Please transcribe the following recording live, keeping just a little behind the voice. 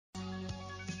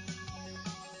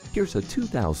Here's a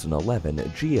 2011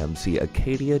 GMC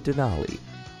Acadia Denali.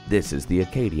 This is the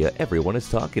Acadia everyone is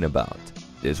talking about.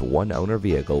 This one-owner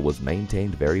vehicle was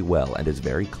maintained very well and is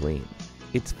very clean.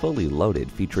 It's fully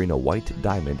loaded, featuring a white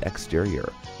diamond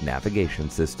exterior, navigation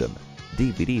system,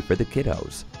 DVD for the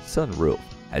kiddos, sunroof,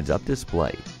 heads-up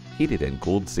display, heated and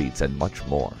cooled seats, and much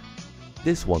more.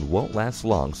 This one won't last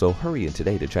long, so hurry in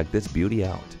today to check this beauty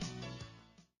out.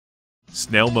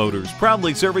 Snell Motors,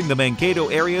 proudly serving the Mankato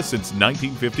area since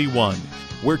 1951.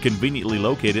 We're conveniently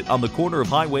located on the corner of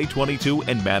Highway 22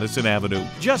 and Madison Avenue,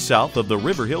 just south of the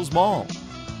River Hills Mall.